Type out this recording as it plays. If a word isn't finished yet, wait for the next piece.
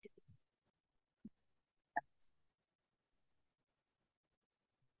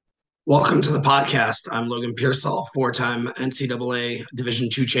Welcome to the podcast. I'm Logan Pearsall, four-time NCAA Division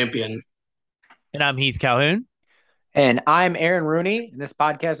II champion. And I'm Heath Calhoun. And I'm Aaron Rooney, and this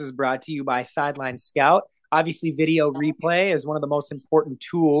podcast is brought to you by Sideline Scout. Obviously, video replay is one of the most important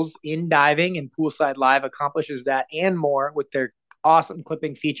tools in diving, and Poolside Live accomplishes that and more with their awesome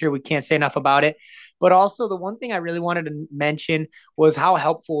clipping feature. We can't say enough about it. But also, the one thing I really wanted to mention was how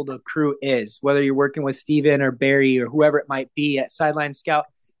helpful the crew is, whether you're working with Steven or Barry or whoever it might be at Sideline Scout.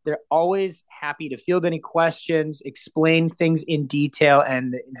 They're always happy to field any questions, explain things in detail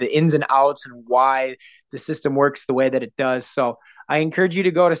and the ins and outs and why the system works the way that it does. So I encourage you to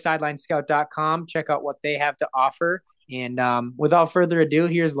go to sidelinescout.com, check out what they have to offer. And without further ado,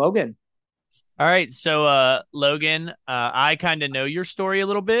 here's Logan. All right, so Logan, I kind of know your story a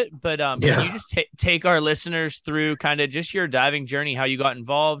little bit, but can you just take our listeners through kind of just your diving journey, how you got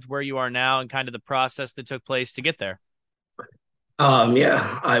involved, where you are now, and kind of the process that took place to get there?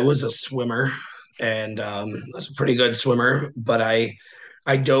 I was a swimmer and I was a pretty good swimmer, but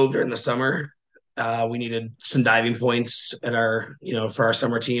I dove during the summer. We needed some diving points at for our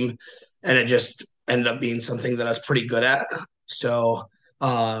summer team, and it just ended up being something that I was pretty good at. So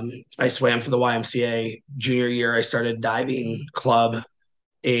I swam for the YMCA junior year. I started diving club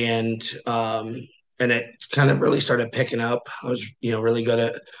and and it kind of really started picking up. I was, really good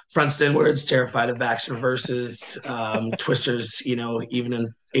at front inwards, terrified of backs reverses, twisters. Even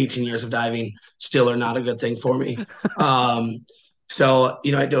in 18 years of diving, still are not a good thing for me. I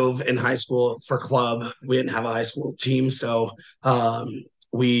dove in high school for club. We didn't have a high school team, so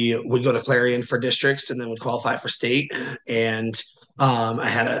we would go to Clarion for districts, and then would qualify for state. And I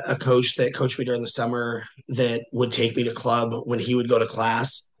had a coach that coached me during the summer that would take me to club when he would go to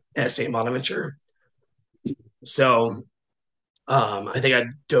class at St. Bonaventure. So I think I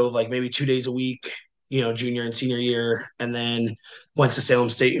dove like maybe 2 days a week, junior and senior year, and then went to Salem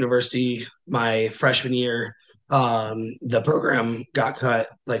State University my freshman year. The program got cut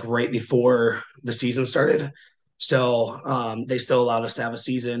like right before the season started. So they still allowed us to have a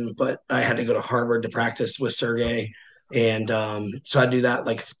season, but I had to go to Harvard to practice with Sergey. And so I do that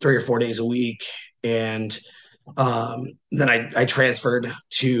like 3 or 4 days a week. And then I transferred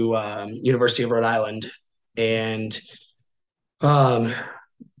to University of Rhode Island and um,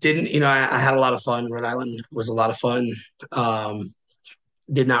 didn't, I had a lot of fun. Rhode Island was a lot of fun. Um,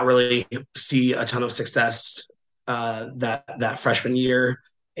 did not really see a ton of success that freshman year,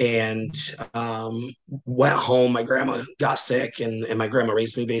 and went home. My grandma got sick, and my grandma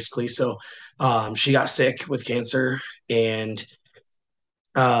raised me basically. So she got sick with cancer, and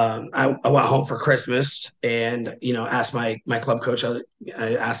I went home for Christmas and, asked my club coach.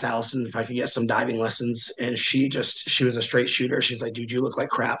 I asked Allison if I could get some diving lessons. And she was a straight shooter. She's like, dude, you look like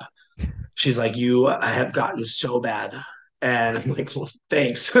crap. She's like, you have gotten so bad. And I'm like, well,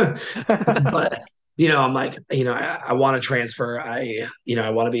 thanks. But, I'm like, I want to transfer. I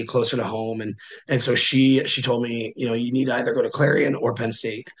want to be closer to home. And so she told me, you need to either go to Clarion or Penn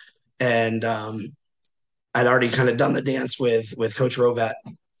State. And, I'd already kind of done the dance with Coach Rovat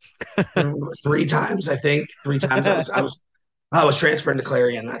 3 times. I think 3 times I was transferred to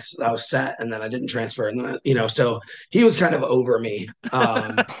Clarion. I was set, and then I didn't transfer, and then so he was kind of over me.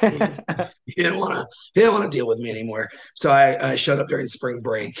 He didn't want to deal with me anymore. So I showed up during spring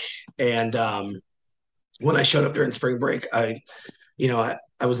break, and when I showed up during spring break,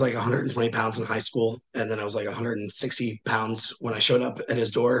 I was like 120 pounds in high school, and then I was like 160 pounds when I showed up at his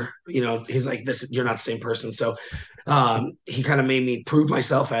door. He's like, "This, you're not the same person." So he kind of made me prove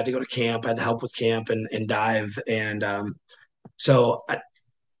myself. I had to go to camp. I had to help with camp and dive, and so I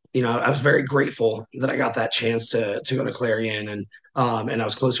was very grateful that I got that chance to go to Clarion, and I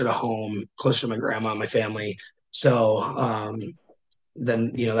was closer to home, closer to my grandma and my family. So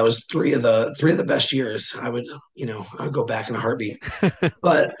then that was three of the best years. I would go back in a heartbeat.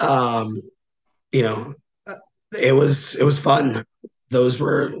 But you know it was fun. Those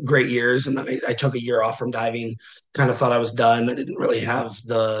were great years, and I took a year off from diving. Kind of thought I was done. I didn't really have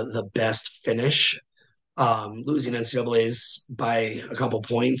the best finish, losing NCAA's by a couple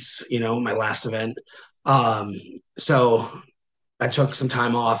points, my last event. um, so I took some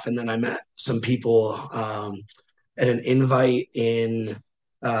time off, and then I met some people at an invite in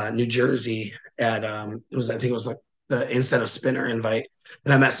New Jersey at I think it was like the Instead of Spinner invite,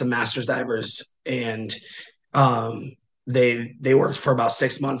 and I met some masters divers, and um, they worked for about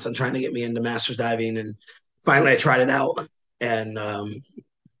 6 months on trying to get me into masters diving, and finally I tried it out, and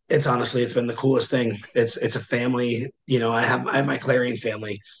it's been the coolest thing. It's a family. I have my Clarion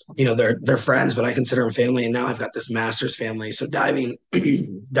family. They're friends, but I consider them family. And now I've got this masters family. So diving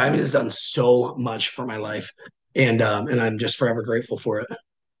diving has done so much for my life, and I'm just forever grateful for it.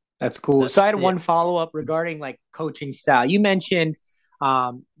 That's cool. So I had one follow-up regarding like coaching style. You mentioned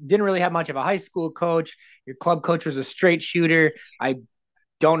didn't really have much of a high school coach. Your club coach was a straight shooter. I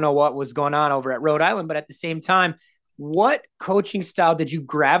don't know what was going on over at Rhode Island, but at the same time, what coaching style did you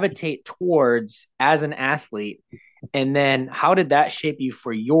gravitate towards as an athlete? And then how did that shape you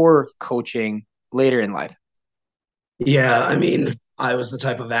for your coaching later in life? Yeah, I mean, I was the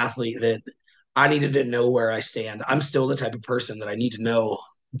type of athlete that I needed to know where I stand. I'm still the type of person that I need to know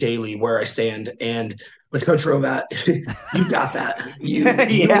daily where I stand. And with Coach Rovat, you got that.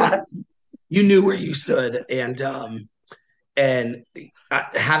 Yeah. You knew where you stood, and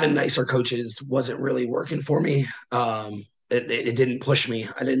having nicer coaches wasn't really working for me. It didn't push me.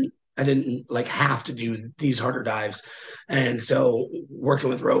 I didn't like have to do these harder dives, and so working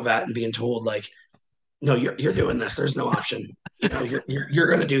with Rovat and being told like, no, you're doing this. There's no option. You're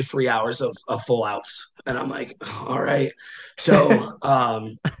going to do 3 hours of full outs, and I'm like, all right. So,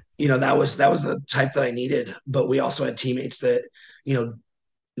 that was the type that I needed. But we also had teammates that you know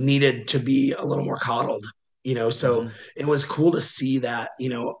needed to be a little more coddled. So it was cool to see that.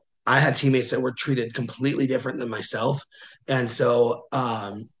 I had teammates that were treated completely different than myself, and so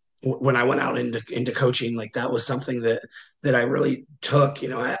when I went out into coaching, like that was something that I really took.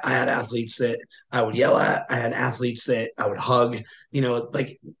 I had athletes that I would yell at. I had athletes that I would hug.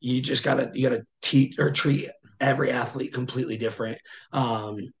 Like you gotta teach or treat every athlete completely different.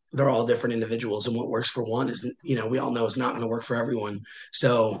 They're all different individuals, and what works for one isn't, we all know is not going to work for everyone.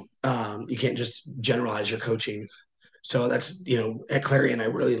 So you can't just generalize your coaching. So that's, at Clarion, I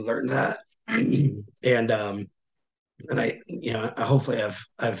really learned that. And I hopefully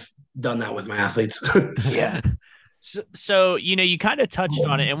I've done that with my athletes. Yeah. So you kind of touched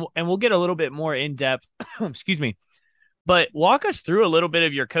on it, and we'll get a little bit more in depth. Excuse me, but walk us through a little bit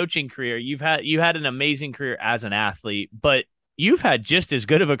of your coaching career. You had an amazing career as an athlete, but you've had just as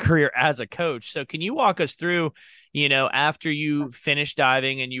good of a career as a coach. So can you walk us through, after you finished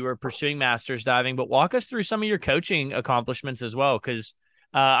diving and you were pursuing master's diving, but walk us through some of your coaching accomplishments as well, because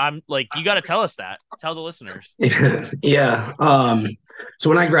I'm like, you got to tell us that. Tell the listeners. Yeah. So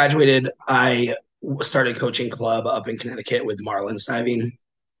when I graduated, I started coaching club up in Connecticut with Marlins Diving,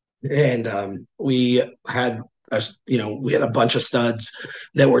 and we had a bunch of studs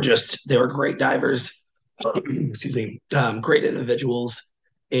that they were great divers. Excuse me, great individuals.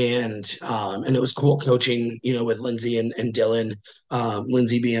 And it was cool coaching, with Lindsay and Dylan.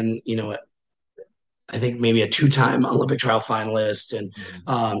 Lindsay being, I think maybe a 2-time Olympic trial finalist.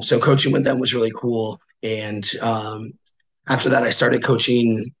 And so coaching with them was really cool. And after that, I started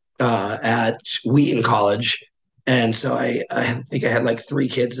coaching at Wheaton College. And so I think I had like 3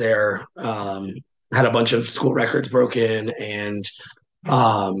 kids there, had a bunch of school records broken, and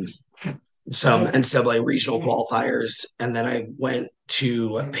um, some NCAA regional qualifiers. And then I went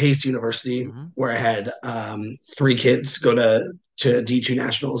to Pace University, where I had 3 kids go to D2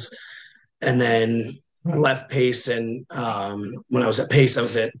 Nationals, and then left Pace. And when I was at Pace, I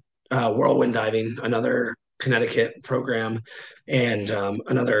was at Whirlwind Diving, another Connecticut program, and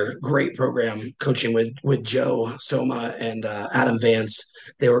another great program coaching with Joe Soma and Adam Vance.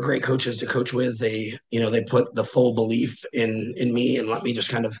 They were great coaches to coach with. They put the full belief in me and let me just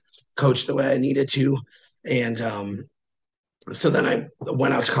kind of coach the way I needed to. And so then I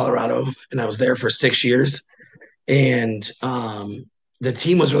went out to Colorado, and I was there for 6 years. And the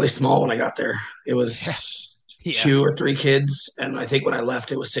team was really small when I got there. It was 2 or 3 kids, and I think when I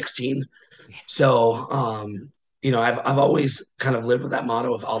left, it was 16. So, I've always kind of lived with that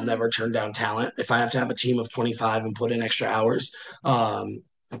motto of I'll never turn down talent. If I have to have a team of 25 and put in extra hours, I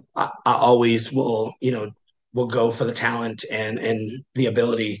always will go for the talent and the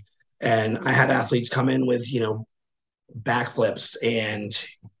ability. And I had athletes come in with, backflips and,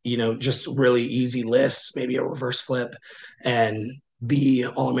 just really easy lists, maybe a reverse flip, and be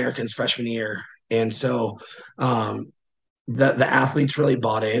All-Americans freshman year. And so the athletes really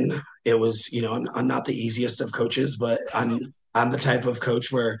bought in. It was, I'm not the easiest of coaches, but I'm the type of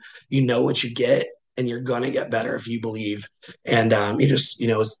coach where you know what you get, and you're going to get better if you believe. And you just,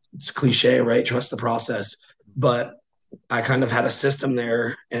 it's cliche, right? Trust the process. But I kind of had a system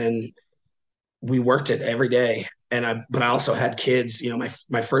there, and we worked it every day. But I also had kids,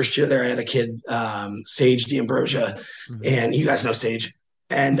 my first year there, I had a kid, Sage D'Ambrosia, and you guys know Sage.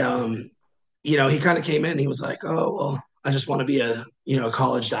 And, he kind of came in, he was like, oh, well, I just want to be a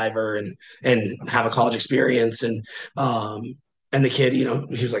college diver and have a college experience. And, And the kid, he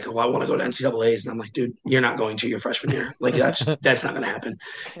was like, "Well, I want to go to NCAA's," and I'm like, "Dude, you're not going to your freshman year. Like that's not going to happen."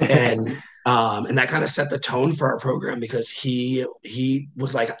 And that kind of set the tone for our program because he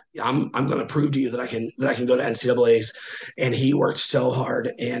was like, "I'm going to prove to you that I can go to NCAA's," and he worked so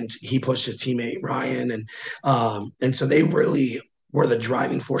hard and he pushed his teammate Ryan and so they really were the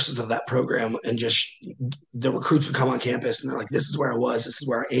driving forces of that program. And just the recruits would come on campus and they're like, "This is where I was. This is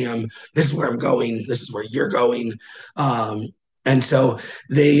where I am. This is where I'm going. This is where you're going." Um, and so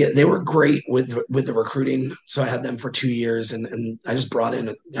they were great with the recruiting. So I had them for 2 years, and I just brought in,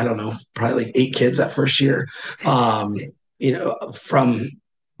 I don't know, probably like 8 kids that first year, from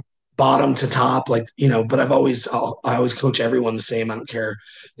bottom to top, like, but I always coach everyone the same. I don't care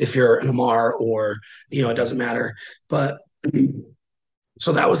if you're an Amar or, it doesn't matter. But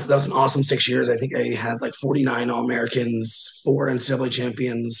so that was an awesome 6 years. I think I had like 49 All Americans, 4 NCAA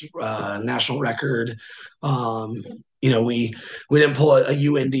champions, national record. We didn't pull a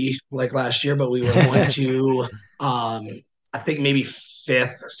UND like last year, but we were one to I think maybe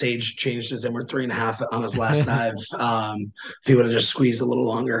fifth. Sage changed his and we're 3.5 on his last dive. If he would have just squeezed a little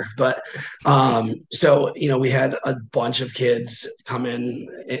longer, but so we had a bunch of kids come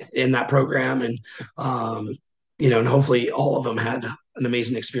in that program, and hopefully all of them had an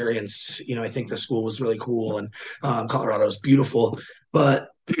amazing experience. I think the school was really cool, and Colorado is beautiful. But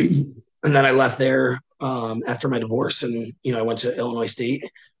and then I left there after my divorce, and I went to Illinois State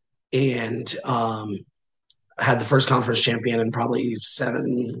and had the first conference champion in probably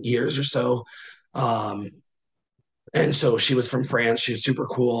 7 years or so. Um, and so she was from France. She was super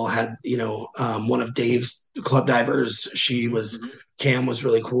cool. Had one of Dave's club divers. Cam was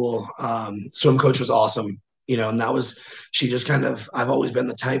really cool. Swim coach was awesome. And that was, she just kind of, I've always been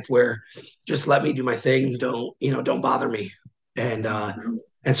the type where just let me do my thing. Don't bother me.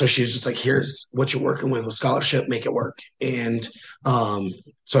 And so she was just like, "Here's what you're working with scholarship, make it work." And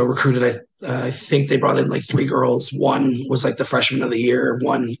so I recruited, I think they brought in like 3 girls. One was like the freshman of the year,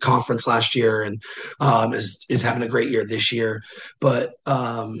 won conference last year, and is having a great year this year. But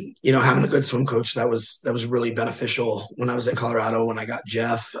having a good swim coach, that was really beneficial. When I was at Colorado, when I got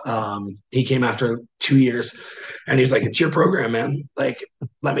Jeff, he came after 2 years, and he was like, "It's your program, man. Like,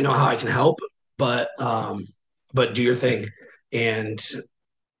 let me know how I can help, but do your thing." And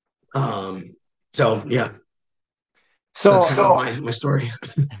so yeah, so that's kind of my story.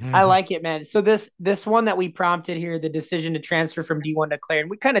 I like it, man. So this one that we prompted here, the decision to transfer from D1 to Clarion,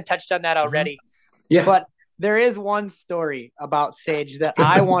 we kind of touched on that already. Yeah. But there is one story about Sage that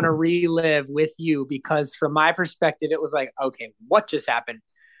I want to relive with you, because from my perspective, it was like, okay, what just happened?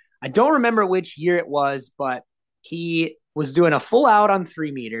 I don't remember which year it was, but he was doing a full out on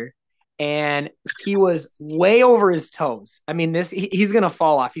 3-meter. And he was way over his toes. I mean, he's going to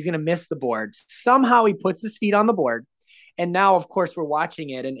fall off. He's going to miss the boards. Somehow he puts his feet on the board. And now, of course, we're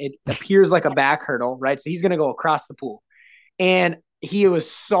watching it, and it appears like a back hurdle, right? So he's going to go across the pool. And he was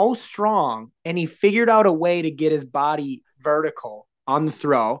so strong, and he figured out a way to get his body vertical on the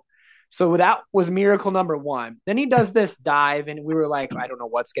throw. So that was miracle number one. Then he does this dive, and we were like, I don't know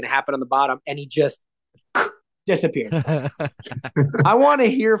what's going to happen on the bottom. And he just disappeared. I want to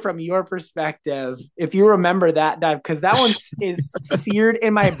hear from your perspective if you remember that dive, because that one is seared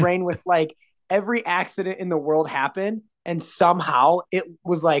in my brain with like every accident in the world happened, and somehow it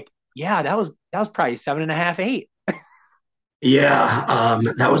was like, yeah, that was probably 7.5, 8. Yeah,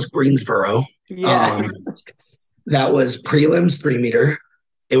 that was Greensboro. Yeah, that was prelims 3-meter.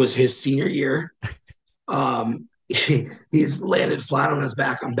 It was his senior year. He's landed flat on his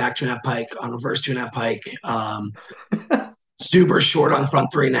back on back 2.5 pike, on reverse 2.5 pike. Super short on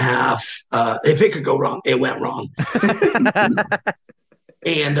front 3.5. If it could go wrong, it went wrong.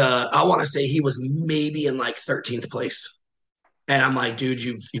 And I want to say he was maybe in like 13th place. And I'm like, "Dude,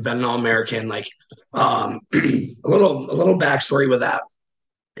 you've been an All-American." Like, a little backstory with that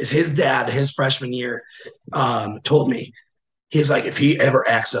is his dad, his freshman year, told me, he's like, "If he ever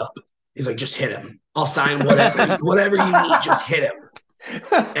acts up, he's like, just hit him. I'll sign whatever you need, just hit him."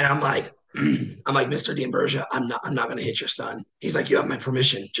 And I'm like, "Mr. D'Ambrosio, I'm not going to hit your son." He's like, "You have my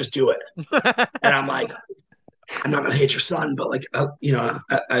permission. Just do it." And I'm like, "I'm not going to hit your son, but like,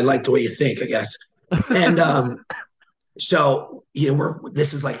 I like the way you think, I guess." And so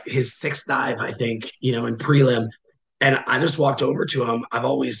this is like his 6th dive, I think, in prelim. And I just walked over to him. I've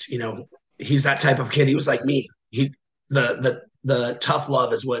always, he's that type of kid. He was like me. The tough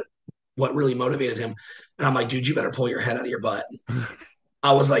love is what really motivated him. And I'm like, "Dude, you better pull your head out of your butt."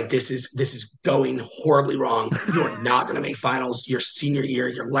 I was like, this is going horribly wrong. You're not going to make finals your senior year,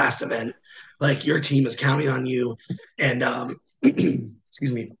 your last event. Like, your team is counting on you. And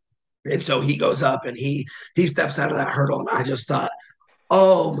excuse me. And so he goes up and he steps out of that hurdle, and I just thought,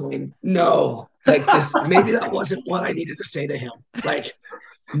 oh my no, like this, maybe that wasn't what I needed to say to him. Like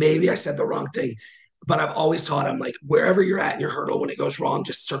maybe I said the wrong thing. But I've always taught him, like, wherever you're at in your hurdle, when it goes wrong,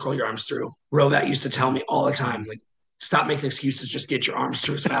 just circle your arms through. Rovat used to tell me all the time, like, stop making excuses, just get your arms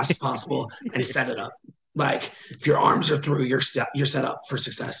through as fast as possible and set it up. Like, if your arms are through, you're set up for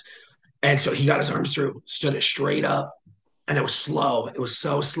success. And so he got his arms through, stood it straight up, and it was slow. It was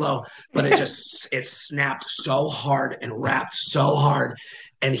so slow, but it snapped so hard and wrapped so hard.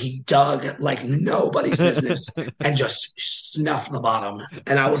 And he dug like nobody's business and just snuffed the bottom.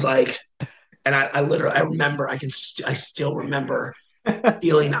 And I was like, and I literally, I remember, I still remember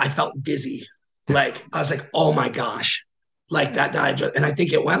feeling, I felt dizzy. Like, I was like, oh my gosh, like that dive. And I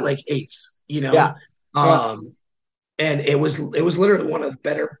think it went like eights, Yeah. And it was literally one of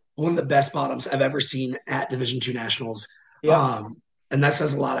the best bottoms I've ever seen at Division II nationals. Yeah. And that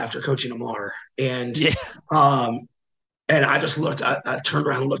says a lot after coaching Amar. And, Yeah. and I just I turned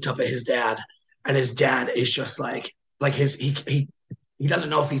around and looked up at his dad, and his dad is just like he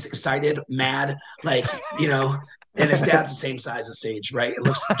doesn't know if he's excited, mad, like, and his dad's the same size as Sage, right? It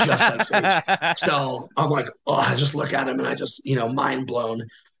looks just like Sage. So I'm like, oh, I just look at him and I just, mind blown.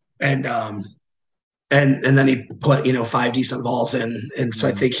 And, and then he put, 5 decent balls in. And so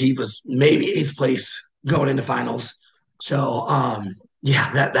I think he was maybe 8th place going into finals. So,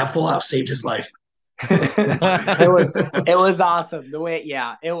 yeah, that full out saved his life. It was awesome. The way,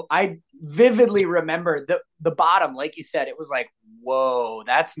 I vividly remember the bottom, like you said, it was like, whoa,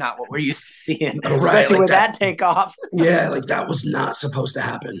 that's not what we're used to seeing, right, especially with that takeoff. Yeah, like that was not supposed to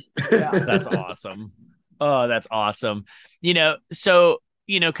happen. Yeah. That's awesome. Oh, that's awesome. So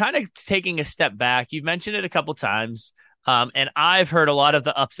kind of taking a step back, you've mentioned it a couple times, and I've heard a lot of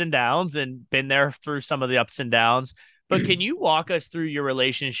the ups and downs and been there through some of the ups and downs. But can you walk us through your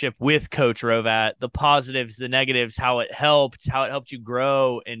relationship with Coach Rovat, the positives, the negatives, how it helped you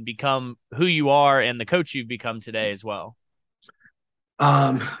grow and become who you are and the coach you've become today as well?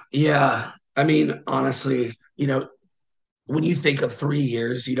 Yeah. I mean, honestly, when you think of 3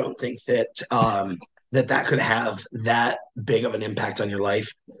 years, you don't think that that could have that big of an impact on your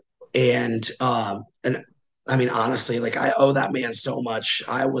life. And I mean, honestly, like I owe that man so much.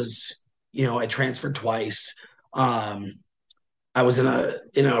 I was, I transferred twice. I was in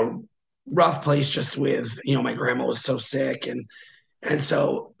a rough place just with, my grandma was so sick. And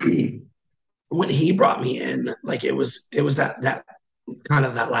so when he brought me in, like it was that kind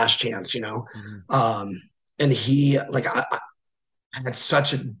of that last chance, Mm-hmm. And he, like, I had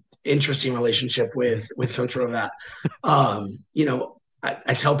such an interesting relationship with Coach Rovat.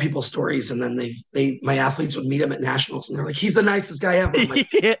 I tell people stories, and then my athletes would meet him at nationals, and they're like, "He's the nicest guy ever." I'm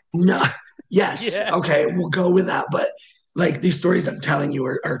like, Yeah. no, yes, Yeah. okay, we'll go with that. But like these stories I'm telling you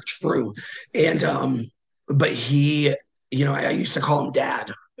are true, and but he, I used to call him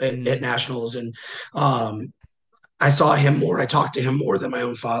Dad at nationals, and I saw him more. I talked to him more than my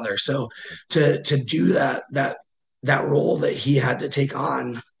own father. So to do that role that he had to take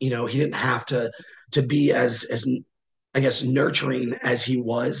on, he didn't have to be as I guess nurturing as he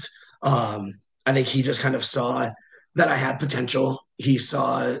was. I think he just kind of saw that I had potential. He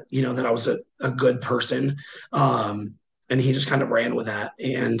saw, that I was a good person. And he just kind of ran with that.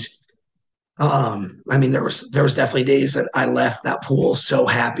 And I mean, there was definitely days that I left that pool so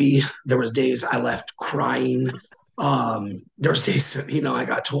happy. There was days I left crying. There was days that, I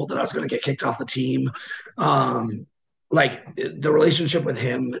got told that I was going to get kicked off the team. Like the relationship with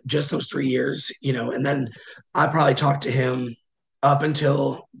him, just those 3 years, and then I probably talked to him up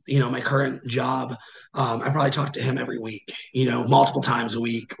until, my current job. I probably talked to him every week, multiple times a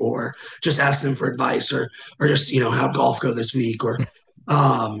week, or just asking him for advice, or just, how'd golf go this week, or,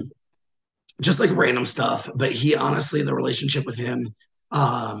 just like random stuff. But he, honestly, the relationship with him,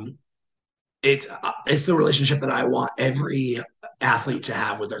 it's the relationship that I want every athlete to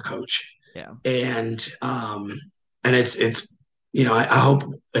have with their coach. Yeah. And it's I hope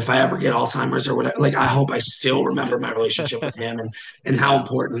if I ever get Alzheimer's or whatever, like I hope I still remember my relationship with him and how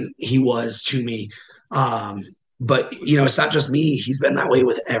important he was to me. But it's not just me. He's been that way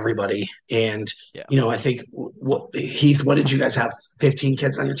with everybody. And I think Heath, what did you guys have? 15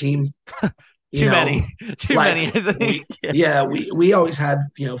 kids on your team? Too many, I think. We always had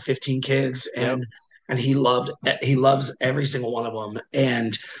 15 kids, and he loves every single one of them.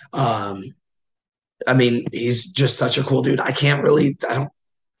 And I mean, he's just such a cool dude.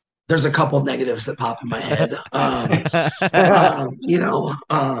 There's a couple of negatives that pop in my head.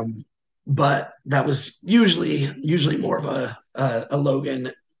 But that was usually more of a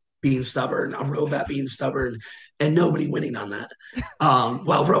Logan being stubborn, a Rovat being stubborn, and nobody winning on that.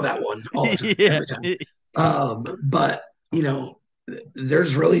 Well, Rovat won all the time, Yeah. every time. But you know,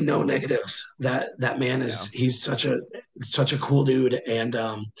 there's really no negatives. That man Yeah. he's such a cool dude, and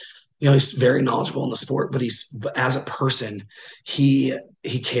you know, he's very knowledgeable in the sport. But as a person, he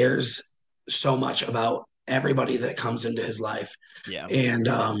cares so much about everybody that comes into his life, Yeah.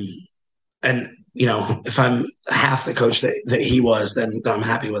 and you know, if I'm half the coach that he was, then I'm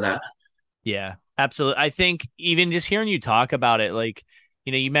happy with that. Yeah, absolutely. I think even just hearing you talk about it, like,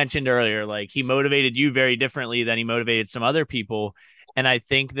 you mentioned earlier, like he motivated you very differently than he motivated some other people. And I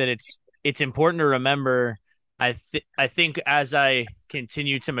think that it's important to remember. I think as I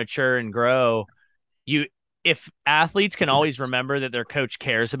continue to mature and grow, you if athletes can always remember that their coach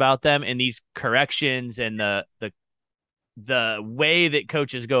cares about them and these corrections and the way that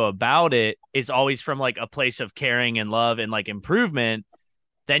coaches go about it is always from like a place of caring and love and like improvement,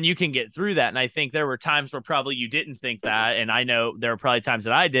 then you can get through that. And I think there were times where probably you didn't think that. And I know there were probably times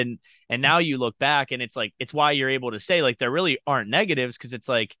that I didn't. And now you look back and it's like, it's why you're able to say like, there really aren't negatives. Cause it's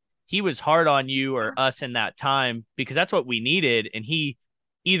like, he was hard on you or us in that time because that's what we needed. And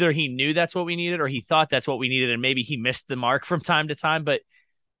either he knew that's what we needed or he thought that's what we needed. And maybe he missed the mark from time to time, but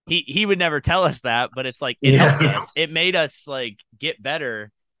he would never tell us that. But it's like, it helped us. It made us like get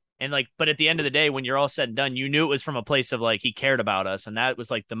better. And like, but at the end of the day, when you're all said and done, you knew it was from a place of like, he cared about us. And that was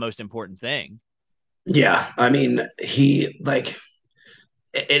like the most important thing. Yeah, I mean, he like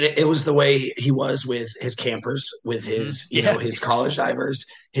it was the way he was with his campers, with his, you know, Yeah. his college divers,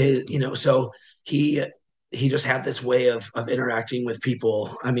 his, you know, so he he just had this way of interacting with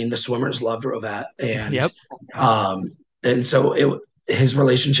people. I mean, the swimmers loved Rovat, Yep. um, and so his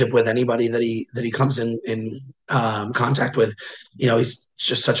relationship with anybody that he comes in contact with, you know, he's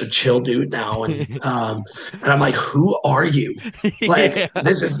just such a chill dude now, and I'm like, who are you? Like, Yeah.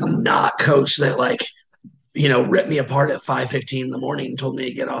 this is not coach that like, you know, ripped me apart at 5:15 in the morning and told me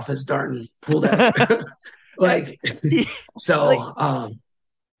to get off his darn pool deck. Like, Like, so,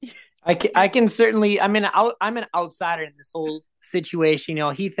 I can certainly. I'm an outsider in this whole situation.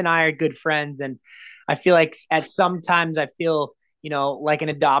 Heath and I are good friends, and I feel like at sometimes I feel like an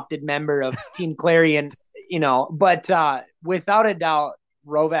adopted member of Team Clarion. But without a doubt,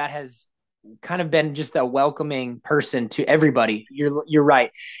 Rovat has kind of been just a welcoming person to everybody. You're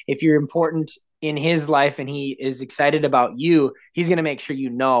right. If you're important in his life and he is excited about you, he's going to make sure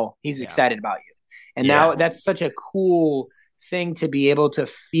he's excited about you. And now that's such a cool thing to be able to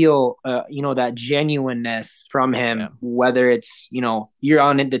feel, that genuineness from him, whether it's, you're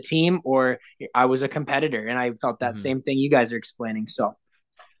on the team or I was a competitor and I felt that same thing you guys are explaining. So,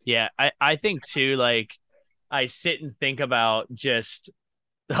 yeah, I think too, like I sit and think about just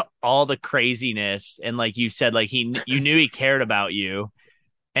all the craziness. And like you said, like you knew he cared about you.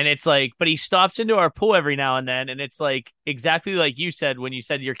 And it's like, but he stops into our pool every now and then. And it's like, exactly like you said, when you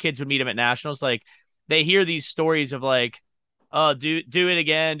said your kids would meet him at nationals, like they hear these stories of like, oh, do it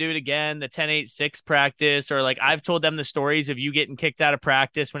again, the 10-8-6 practice. Or like, I've told them the stories of you getting kicked out of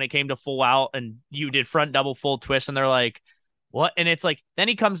practice when it came to full out and you did front double full twist. And they're like, what? And it's like, then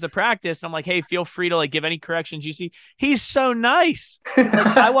he comes to practice and I'm like, hey, feel free to like give any corrections you see. He's so nice. Like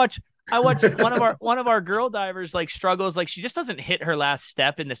I watch one of our girl divers like struggles, like she just doesn't hit her last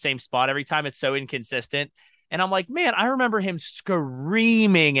step in the same spot every time. It's so inconsistent. And I'm like, man, I remember him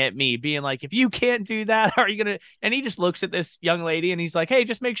screaming at me, being like, if you can't do that, how are you gonna? And he just looks at this young lady and he's like, hey,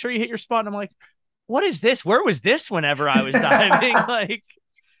 just make sure you hit your spot. And I'm like, what is this? Where was this whenever I was diving? Like,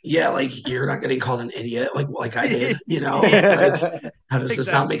 yeah, like you're not getting called an idiot like I did, you know. Yeah, Like, how does this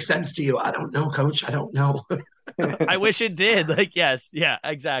not make sense to you? I don't know, coach. I don't know. I wish it did. Like, yes, yeah,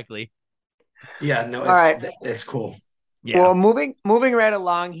 exactly. Yeah, no, all right. it's cool. Yeah. Well, moving right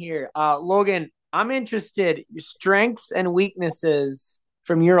along here, Logan, I'm interested your strengths and weaknesses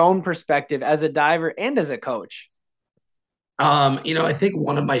from your own perspective as a diver and as a coach. You know, I think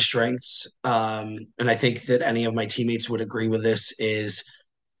one of my strengths, and I think that any of my teammates would agree with this, is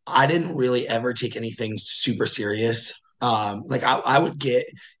I didn't really ever take anything super serious. Like I would get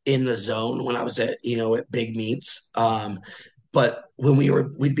in the zone when I was at, you know, at big meets. But when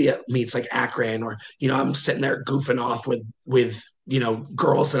we'd be at meets like Akron, or, you know, I'm sitting there goofing off with, you know,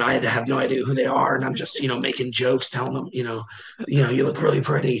 girls that I had to have no idea who they are. And I'm just, you know, making jokes, telling them, you look really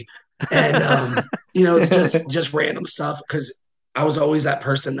pretty. And, you know, just random stuff. Cause I was always that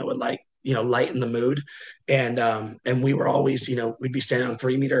person that would like, you know, lighten the mood. And we were always, you know, we'd be standing on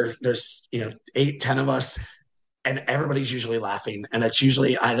 3 meter. There's, you know, 8, 10 of us, and everybody's usually laughing. And it's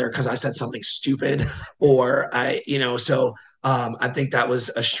usually either because I said something stupid or I think that was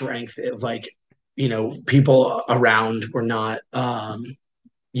a strength of like, you know, people around were not,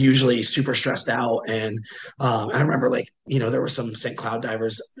 usually super stressed out. And I remember, like, there were some St. Cloud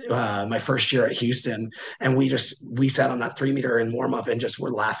divers my first year at Houston, and we sat on that 3 meter in warm up and just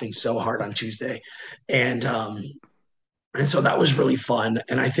were laughing so hard on Tuesday. And so that was really fun.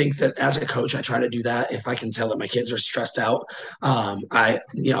 And I think that as a coach, I try to do that. If I can tell that my kids are stressed out,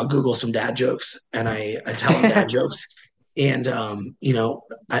 Google some dad jokes, and I tell them dad jokes. And,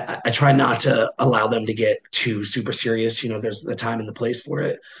 I try not to allow them to get too super serious. There's the time and the place for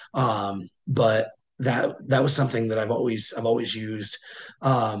it. But that was something that I've always used.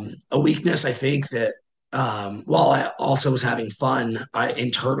 A weakness, I think that, while I also was having fun, I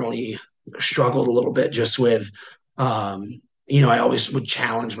internally struggled a little bit just with, I always would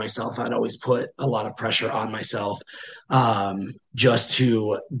challenge myself. I'd always put a lot of pressure on myself, just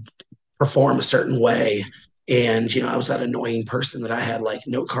to perform a certain way. And, I was that annoying person that I had like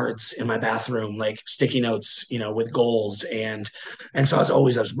note cards in my bathroom, like sticky notes, with goals. And so I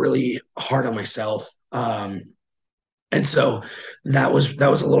was really hard on myself. And so that was,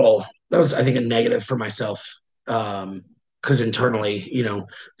 I think, a negative for myself. Cause internally,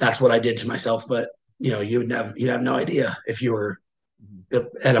 that's what I did to myself. But, you'd have no idea if you were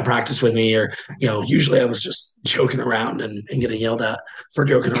at a practice with me, or, usually I was just joking around and getting yelled at for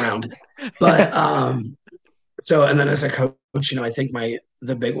joking around. But, and then as a coach, I think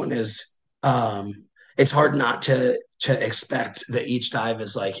the big one is, it's hard not to expect that each dive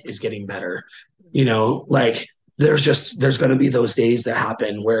is getting better. Like, there's going to be those days that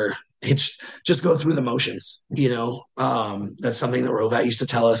happen where it's just go through the motions. That's something that Rovat used to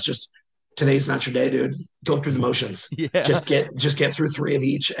tell us. Just today's not your day, dude. Go through the motions. Yeah. Just get through 3 of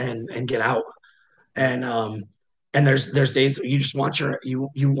each and get out. And there's days you just want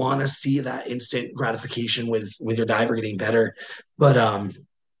you want to see that instant gratification with your diver getting better, but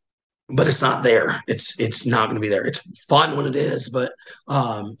it's not there. It's not going to be there. It's fun when it is, but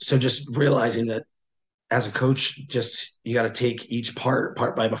so just realizing that as a coach, just you got to take each part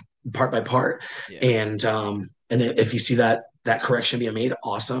by part. Yeah. And if you see that correction being made,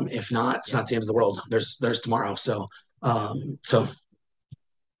 awesome. If not, it's not the end of the world. There's tomorrow. So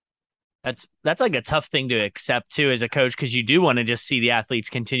that's like a tough thing to accept too as a coach, because you do want to just see the athletes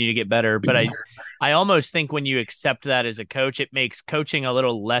continue to get better. But I almost think when you accept that as a coach, it makes coaching a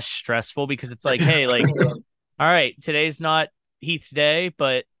little less stressful, because it's like, hey, like, all right, today's not Heath's day,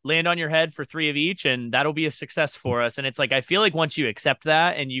 but land on your head for 3 of each, and that'll be a success for us. And it's like, I feel like once you accept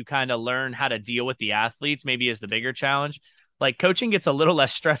that and you kind of learn how to deal with the athletes, maybe as the bigger challenge, like coaching gets a little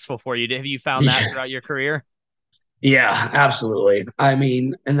less stressful for you. Have you found that throughout your career? Yeah, absolutely. I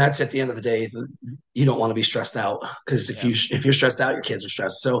mean, and that's at the end of the day, you don't want to be stressed out, because if you're stressed out, your kids are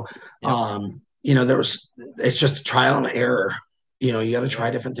stressed. So, it's just trial and error. You got to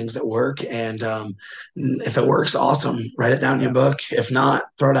try different things that work, and if it works, awesome. Write it down in your book. If not,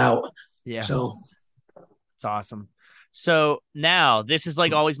 throw it out. Yeah. So it's awesome. So now this is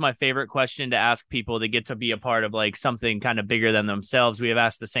like always my favorite question to ask people that get to be a part of like something kind of bigger than themselves. We have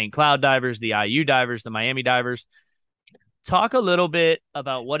asked the St. Cloud divers, the IU divers, the Miami divers. Talk a little bit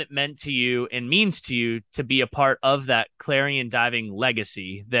about what it meant to you and means to you to be a part of that Clarion Diving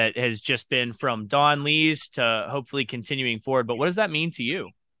Legacy that has just been from Don Lee's to hopefully continuing forward. But what does that mean to you?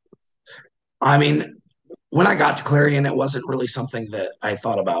 I mean, when I got to Clarion, it wasn't really something that I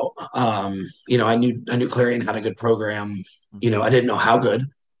thought about. I knew Clarion had a good program. I didn't know how good.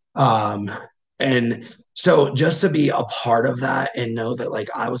 And so just to be a part of that and know that like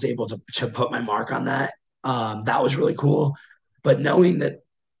I was able to put my mark on that, that was really cool. But knowing that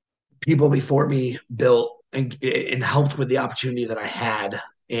people before me built and helped with the opportunity that I had,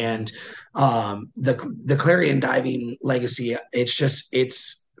 and the Clarion Diving Legacy,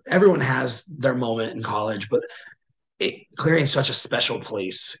 it's everyone has their moment in college, but Clarion's such a special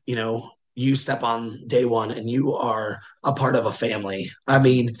place. You step on day one and you are a part of a family. I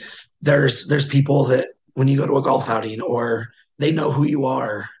mean, there's people that when you go to a golf outing, or they know who you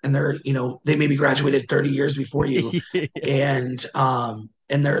are, and they maybe graduated 30 years before you, and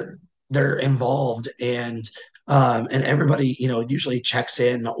they're involved, and everybody usually checks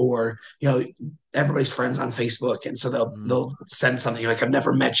in, or everybody's friends on Facebook, and so they'll send something like, I've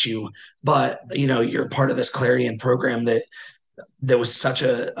never met you, but you're part of this Clarion program that was such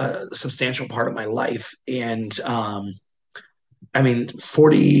a substantial part of my life. And I mean,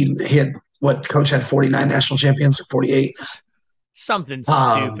 coach had 49 national champions, or 48, something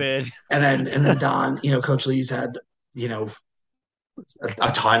stupid. And then Don, Coach Lee's had a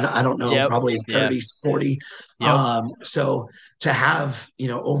ton. I don't know, probably 30, 40. So to have,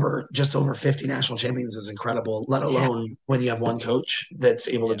 just over 50 national champions is incredible, let alone when you have one coach that's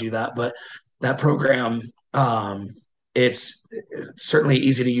able to do that. But that program, it's certainly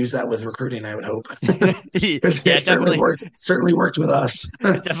easy to use that with recruiting, I would hope. It Yeah, certainly worked with us.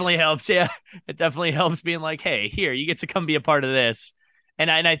 it definitely helps. Yeah, it definitely helps being like, hey, here, you get to come be a part of this. And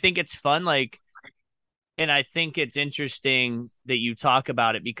I think it's fun, like, and I think it's interesting that you talk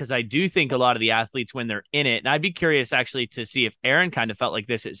about it because I do think a lot of the athletes when they're in it, and I'd be curious actually to see if Aaron kind of felt like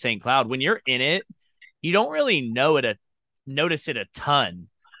this at St. Cloud. When you're in it, you don't really notice it a ton.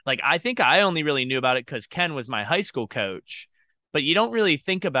 Like I think I only really knew about it because Ken was my high school coach, but you don't really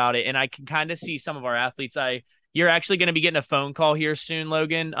think about it. And I can kind of see some of our athletes. You're actually going to be getting a phone call here soon,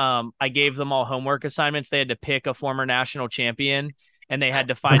 Logan. I gave them all homework assignments. They had to pick a former national champion and they had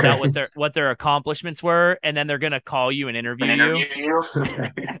to find out Okay. what their accomplishments were, and then they're going to call you and interview you.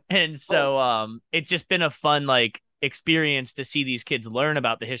 And so it's just been a fun like experience to see these kids learn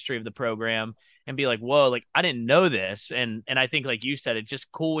about the history of the program and be like, whoa, like I didn't know this. And I think like you said, it's just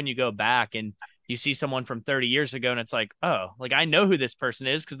cool when you go back and you see someone from 30 years ago and it's like, oh, like I know who this person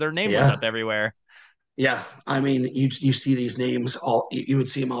is because their name was Yeah. up everywhere. Yeah, I mean, you see these names all you would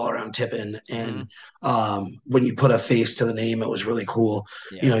see them all around Tippin, Mm-hmm. and when you put a face to the name, it was really cool.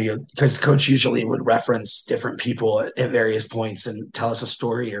 You Yeah. know, you because coach usually would reference different people at various points and tell us a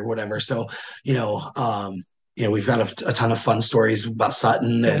story or whatever. So, you know, we've got a ton of fun stories about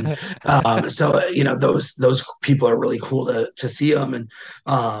Sutton, and so those people are really cool to see them, and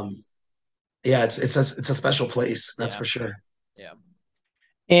yeah, it's a special place, that's Yeah. for sure. Yeah.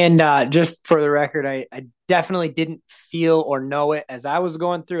 And just for the record, I definitely didn't feel or know it as I was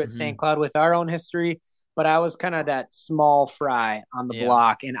going through at Mm-hmm. St. Cloud with our own history, but I was kind of that small fry on the Yeah.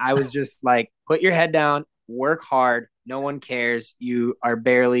 block. And I was just like, put your head down, work hard. No one cares. You are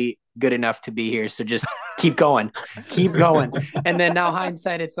barely good enough to be here. So just keep going, keep going. And then now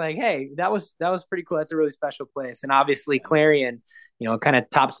hindsight, it's like, hey, that was pretty cool. That's a really special place. And obviously Clarion, kind of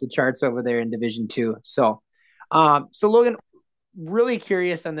tops the charts over there in Division 2. So Logan, really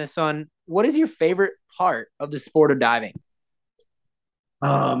curious on this one. What is your favorite part of the sport of diving?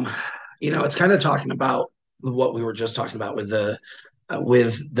 Um, it's kind of talking about what we were just talking about with the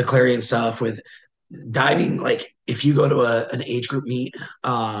Clarion stuff, with diving. Like if you go to an age group meet,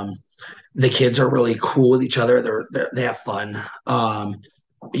 the kids are really cool with each other. They have fun.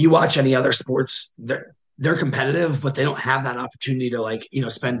 You watch any other sports, they're competitive, but they don't have that opportunity to like,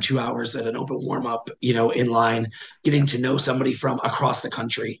 spend 2 hours at an open warm up, in line, getting to know somebody from across the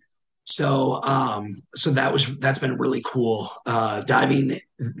country. So that's been really cool. Diving,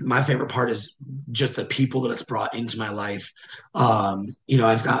 my favorite part is just the people that it's brought into my life.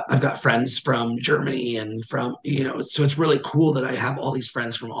 I've got friends from Germany and from, so it's really cool that I have all these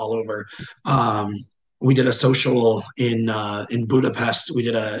friends from all over. Um, we did a social in Budapest. We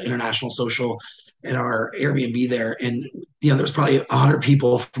did an international social at our Airbnb there, and there was probably 100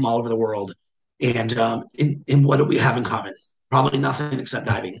 people from all over the world. And in what do we have in common? Probably nothing except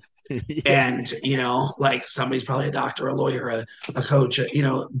diving. Yeah. And like somebody's probably a doctor, a lawyer, a coach,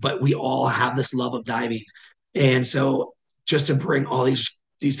 but we all have this love of diving. And so just to bring all these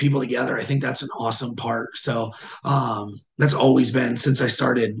people together, I think that's an awesome part. So that's always been, since I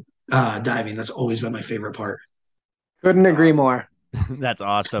started diving, that's always been my favorite part. Couldn't That's agree awesome. more. That's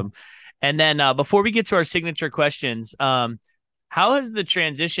awesome. And then before we get to our signature questions, how has the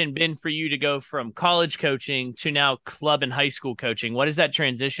transition been for you to go from college coaching to now club and high school coaching? What has that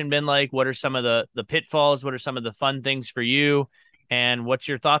transition been like? What are some of the pitfalls? What are some of the fun things for you? And what's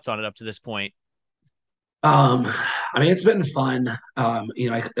your thoughts on it up to this point? Um, I mean, it's been fun.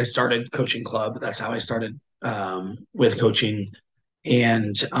 I started coaching club. That's how I started with coaching.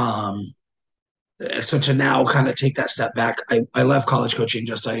 And so to now kind of take that step back, I left college coaching.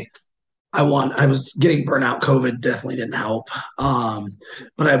 I was getting burnout. COVID definitely didn't help.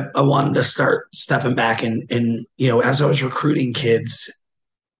 But I wanted to start stepping back and as I was recruiting kids,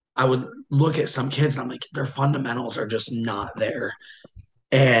 I would look at some kids and I'm like, their fundamentals are just not there.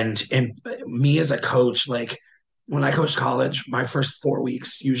 And me as a coach, like when I coach college, my first 4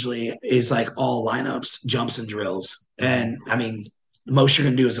 weeks usually is like all lineups, jumps, and drills. Mm-hmm. And I mean, most you're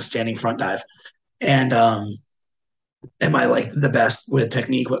gonna do is a standing front dive. And am I like the best with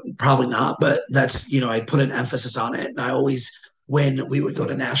technique? Probably not, but that's I put an emphasis on it. And I always, when we would go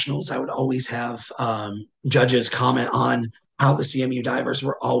to nationals, I would always have judges comment on how the CMU divers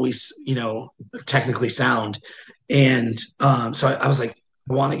were always technically sound. And so I was like,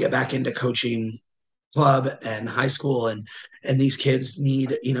 I want to get back into coaching club and high school, and these kids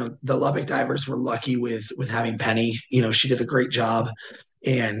need, the Lubbock divers were lucky with having Penny. She did a great job.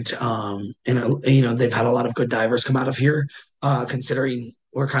 and they've had a lot of good divers come out of here. Considering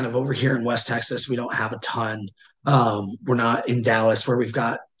we're kind of over here in West Texas, we don't have a ton. We're not in Dallas where we've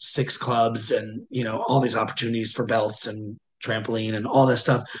got 6 clubs and all these opportunities for belts and trampoline and all this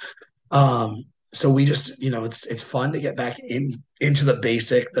stuff. So we just, it's fun to get back into the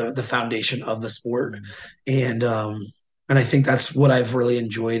basic, the foundation of the sport. And I think that's what I've really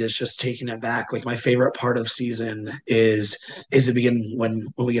enjoyed is just taking it back. Like my favorite part of season is the begin when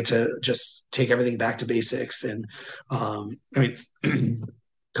we get to just take everything back to basics. And I mean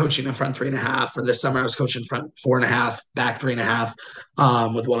coaching a front 3.5 for this summer. I was coaching front 4.5, back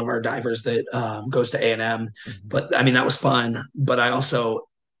 3.5, with one of our divers that goes to A&M. But I mean, that was fun. But I also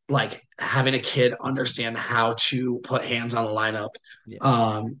like having a kid understand how to put hands on the lineup,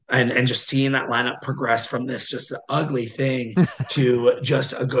 and just seeing that lineup progress from this just ugly thing to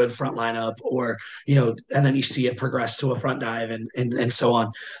just a good front lineup, or and then you see it progress to a front dive and so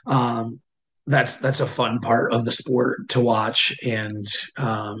on. That's a fun part of the sport to watch, and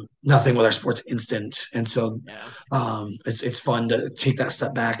nothing with our sport's instant. And so it's fun to take that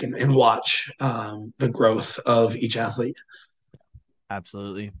step back and watch the growth of each athlete.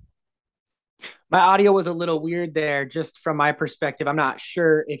 Absolutely. My audio was a little weird there, just from my perspective. I'm not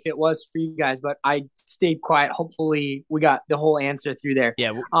sure if it was for you guys, but I stayed quiet. Hopefully we got the whole answer through there.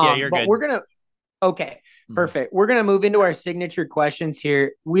 Yeah, you're but good. Okay, perfect. We're going to move into our signature questions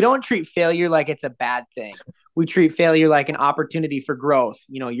here. We don't treat failure like it's a bad thing. We treat failure like an opportunity for growth.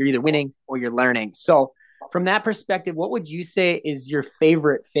 You're either winning or you're learning. So from that perspective, what would you say is your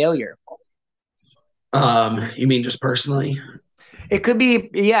favorite failure? You mean just personally? It could be,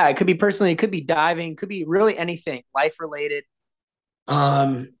 it could be personally, it could be diving, could be really anything, life related.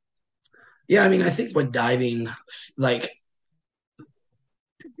 Yeah, I mean, I think with diving, like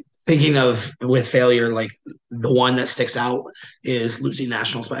thinking of with failure, like the one that sticks out is losing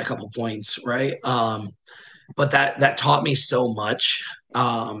nationals by a couple points, right? But that taught me so much.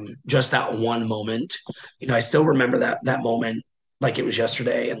 Just that one moment, I still remember that moment like it was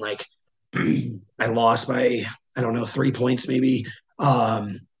yesterday, and like I lost by, I don't know, 3 points maybe.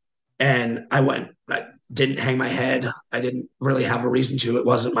 And I didn't hang my head. I didn't really have a reason to. It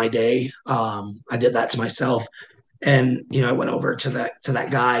wasn't my day. I did that to myself. And, I went over to that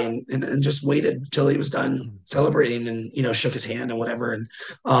guy and just waited till he was done celebrating and, shook his hand and whatever. And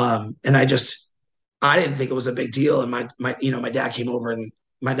I didn't think it was a big deal. And my dad came over, and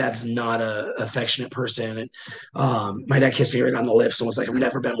my dad's not a affectionate person. And my dad kissed me right on the lips and was like, I've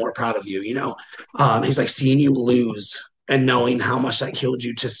never been more proud of you. He's like, seeing you lose and knowing how much that killed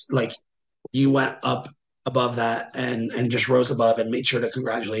you, just like you went up above that and just rose above and made sure to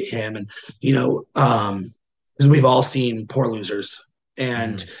congratulate him. And, because we've all seen poor losers,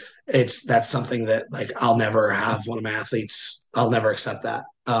 and that's something that like I'll never have one of my athletes. I'll never accept that.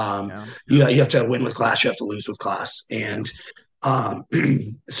 You have to win with class. You have to lose with class. And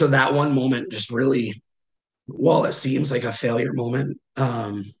so that one moment just really, while it seems like a failure moment,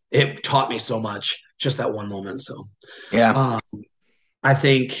 it taught me so much, just that one moment. So I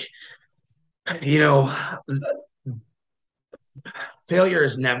think, failure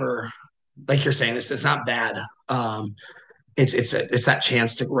is never, like you're saying, it's not bad. It's that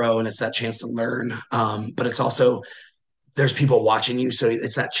chance to grow, and it's that chance to learn. But it's also, there's people watching you, so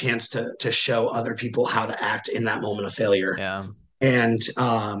it's that chance to show other people how to act in that moment of failure. And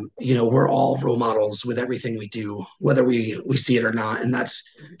we're all role models with everything we do, whether we see it or not. And that's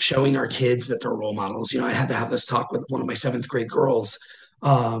showing our kids that they're role models. I had to have this talk with one of my 7th grade girls.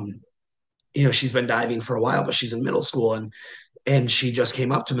 She's been diving for a while, but she's in middle school, and she just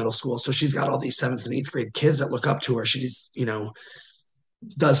came up to middle school. So she's got all these 7th and 8th grade kids that look up to her. She's,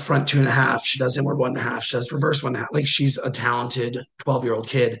 does front 2.5. She does inward 1.5. She does reverse 1.5. Like, she's a talented 12-year-old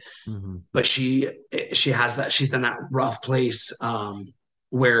kid, but she has that, she's in that rough place,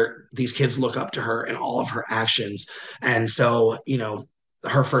 where these kids look up to her in all of her actions. And so,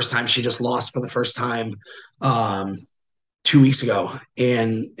 her first time, she just lost for the first time, 2 weeks ago,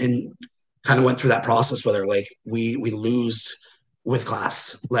 and kind of went through that process with her. Like, we lose with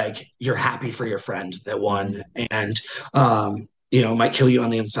class. Like, you're happy for your friend that won, and might kill you on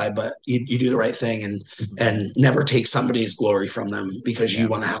the inside, but you do the right thing, and never take somebody's glory from them because you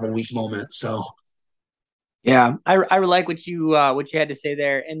want to have a weak moment. So I like what you had to say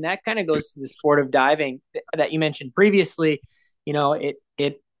there, and that kind of goes to the sport of diving that you mentioned previously.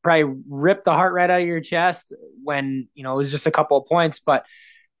 It probably ripped the heart right out of your chest when it was just a couple of points, but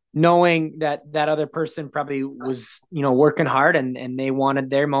knowing that other person probably was working hard and they wanted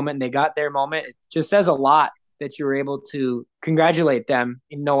their moment and they got their moment, it just says a lot that you were able to congratulate them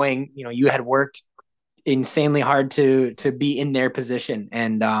in knowing you had worked insanely hard to be in their position.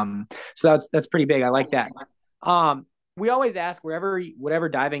 And so that's pretty big. I like that. We always ask whatever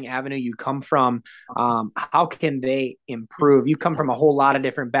diving avenue you come from, how can they improve? You come from a whole lot of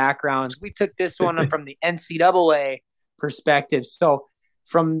different backgrounds. We took this one from the NCAA perspective. So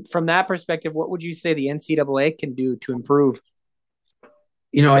from that perspective, what would you say the NCAA can do to improve?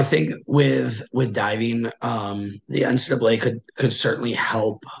 I think with diving, the NCAA could certainly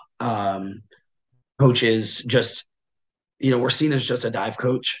help coaches. Just we're seen as just a dive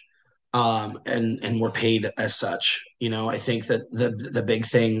coach, and we're paid as such. I think that the big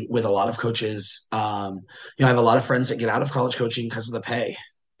thing with a lot of coaches, I have a lot of friends that get out of college coaching because of the pay.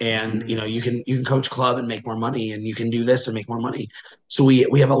 And you can coach club and make more money, and you can do this and make more money. So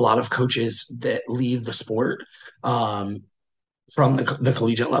we have a lot of coaches that leave the sport, from the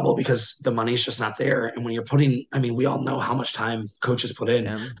collegiate level, because the money's just not there. And when you're we all know how much time coaches put in,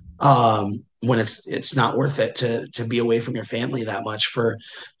 when it's not worth it to be away from your family that much for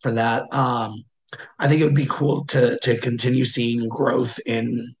that. I think it would be cool to continue seeing growth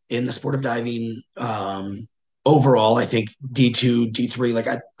in the sport of diving. Overall, I think D2, D3, like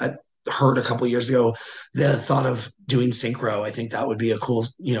I heard a couple of years ago, the thought of doing synchro. I think that would be a cool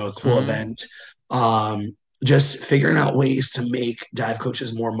event. Just figuring out ways to make dive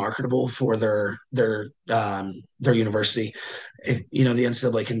coaches more marketable for their university. The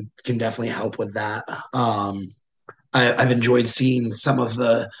NCAA can definitely help with that. I've enjoyed seeing some of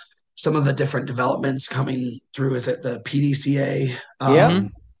the different developments coming through. Is it the PDCA?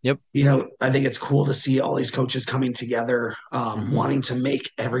 Yep. I think it's cool to see all these coaches coming together, wanting to make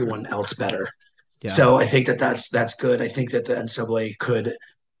everyone else better. Yeah. So I think that's good. I think that the NCAA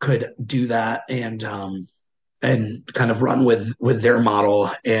could do that and kind of run with their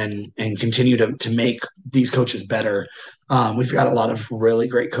model and continue to make these coaches better. We've got a lot of really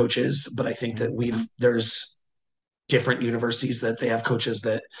great coaches, but I think that there's different universities that they have coaches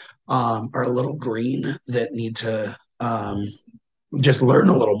that are a little green, that need to just learn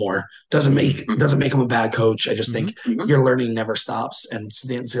a little more. Doesn't make them a bad coach. I just think your learning never stops, and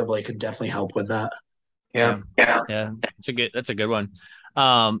the NCAA could definitely help with that. Yeah. That's a good one.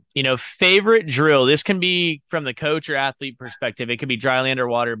 Favorite drill. This can be from the coach or athlete perspective. It could be dry land or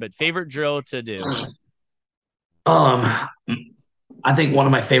water, but favorite drill to do. I think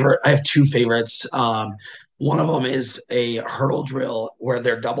I have two favorites. One of them is a hurdle drill where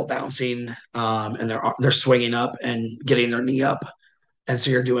they're double bouncing, and they're swinging up and getting their knee up. And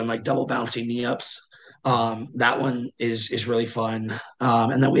so you're doing like double bouncing knee ups. That one is really fun.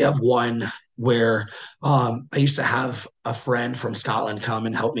 And then we have one where I used to have a friend from Scotland come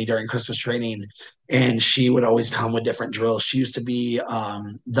and help me during Christmas training, and she would always come with different drills. She used to be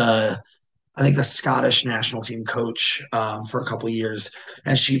I think the Scottish national team coach for a couple of years,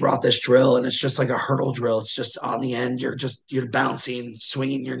 and she brought this drill, and it's just like a hurdle drill. It's just on the end, you're bouncing,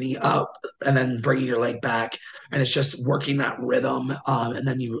 swinging your knee up, and then bringing your leg back, and it's just working that rhythm. And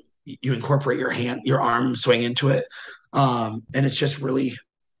then you incorporate your arm swing into it, and it's just really,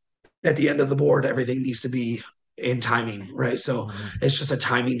 at the end of the board, everything needs to be in timing, right? So it's just a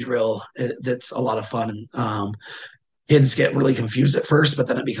timing drill that's a lot of fun. Kids get really confused at first, but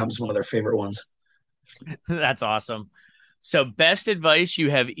then it becomes one of their favorite ones. That's awesome. So best advice you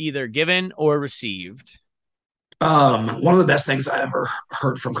have either given or received? One of the best things I ever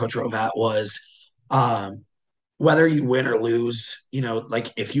heard from Coach Rovat was, whether you win or lose,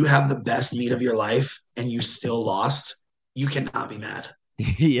 like if you have the best meet of your life and you still lost, you cannot be mad.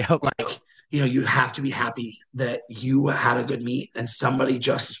 Yep. Like, you have to be happy that you had a good meet and somebody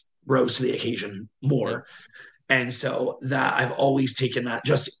just rose to the occasion more. Yep. And so that I've always taken that,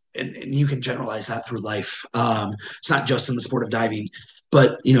 and you can generalize that through life. It's not just in the sport of diving,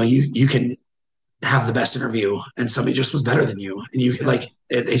 but you can have the best interview and somebody just was better than you, and you like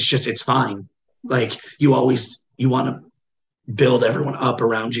it's fine. Like you want to build everyone up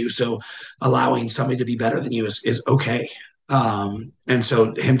around you, so allowing somebody to be better than you is okay. And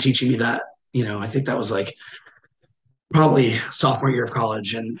so him teaching me that, I think that was like probably sophomore year of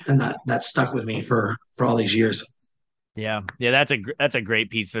college, and that stuck with me for all these years. Yeah. That's a great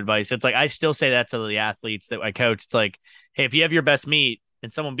piece of advice. It's like, I still say that to the athletes that I coach. It's like, hey, if you have your best meet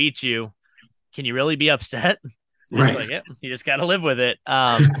and someone beats you, can you really be upset? Right. It's like, you just got to live with it.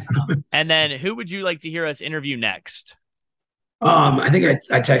 And then who would you like to hear us interview next? I think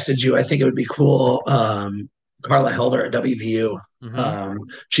I texted you. I think it would be cool. Carla Helder at WVU.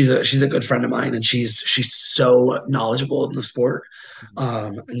 She's a good friend of mine, and she's so knowledgeable in the sport.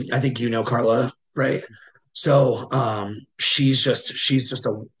 And I think Carla, right? So she's just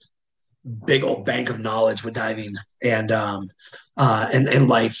a big old bank of knowledge with diving and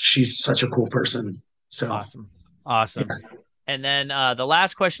life. She's such a cool person. So Awesome. yeah. And then the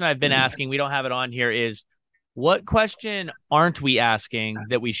last question I've been asking, we don't have it on here, is what question aren't we asking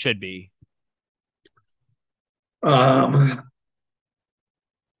that we should be? Gosh,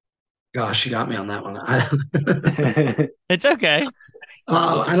 you got me on that one. It's okay.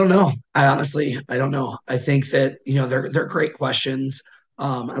 I don't know. I don't know. I think that they're great questions.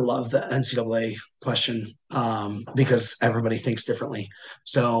 I love the NCAA question because everybody thinks differently.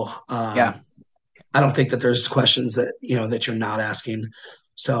 So Yeah. I don't think that there's questions that that you're not asking.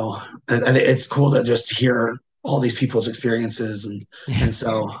 So and it's cool to just hear all these people's experiences and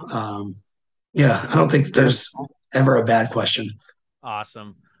so yeah, I don't think there's ever a bad question.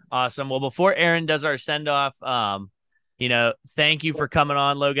 Awesome. Well, before Aaron does our send off, thank you for coming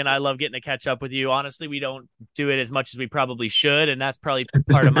on, Logan. I love getting to catch up with you. Honestly, we don't do it as much as we probably should, and that's probably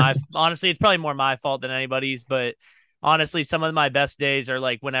part of my. Honestly, it's probably more my fault than anybody's. But honestly, some of my best days are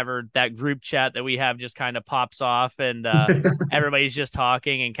like whenever that group chat that we have just kind of pops off, and everybody's just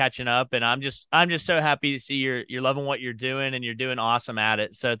talking and catching up. And I'm just so happy to see you're loving what you're doing, and you're doing awesome at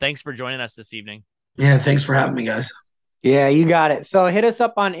it. So thanks for joining us this evening. Yeah, thanks for having me, guys. Yeah, you got it. So hit us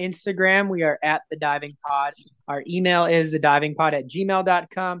up on Instagram. We are at The Diving Pod. Our email is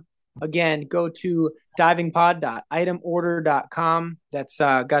thedivingpod@gmail.com. Again, go to divingpod.itemorder.com. That's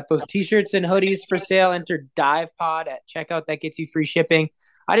got those t-shirts and hoodies for sale. Enter DivePod at checkout. That gets you free shipping.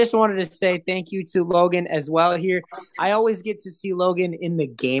 I just wanted to say thank you to Logan as well here. I always get to see Logan in the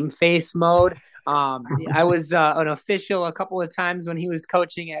game face mode. I was an official a couple of times when he was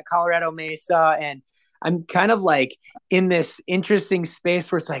coaching at Colorado Mesa, and I'm kind of like in this interesting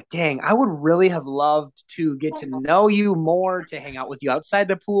space where it's like, dang, I would really have loved to get to know you more, to hang out with you outside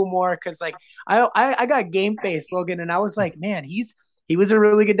the pool more. Cause like I got game face, Logan, and I was like, man, he was a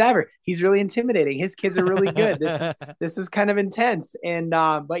really good diver. He's really intimidating. His kids are really good. This is kind of intense. And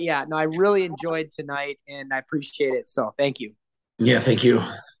but yeah, no, I really enjoyed tonight and I appreciate it. So thank you. Yeah, thank you.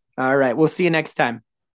 All right. We'll see you next time.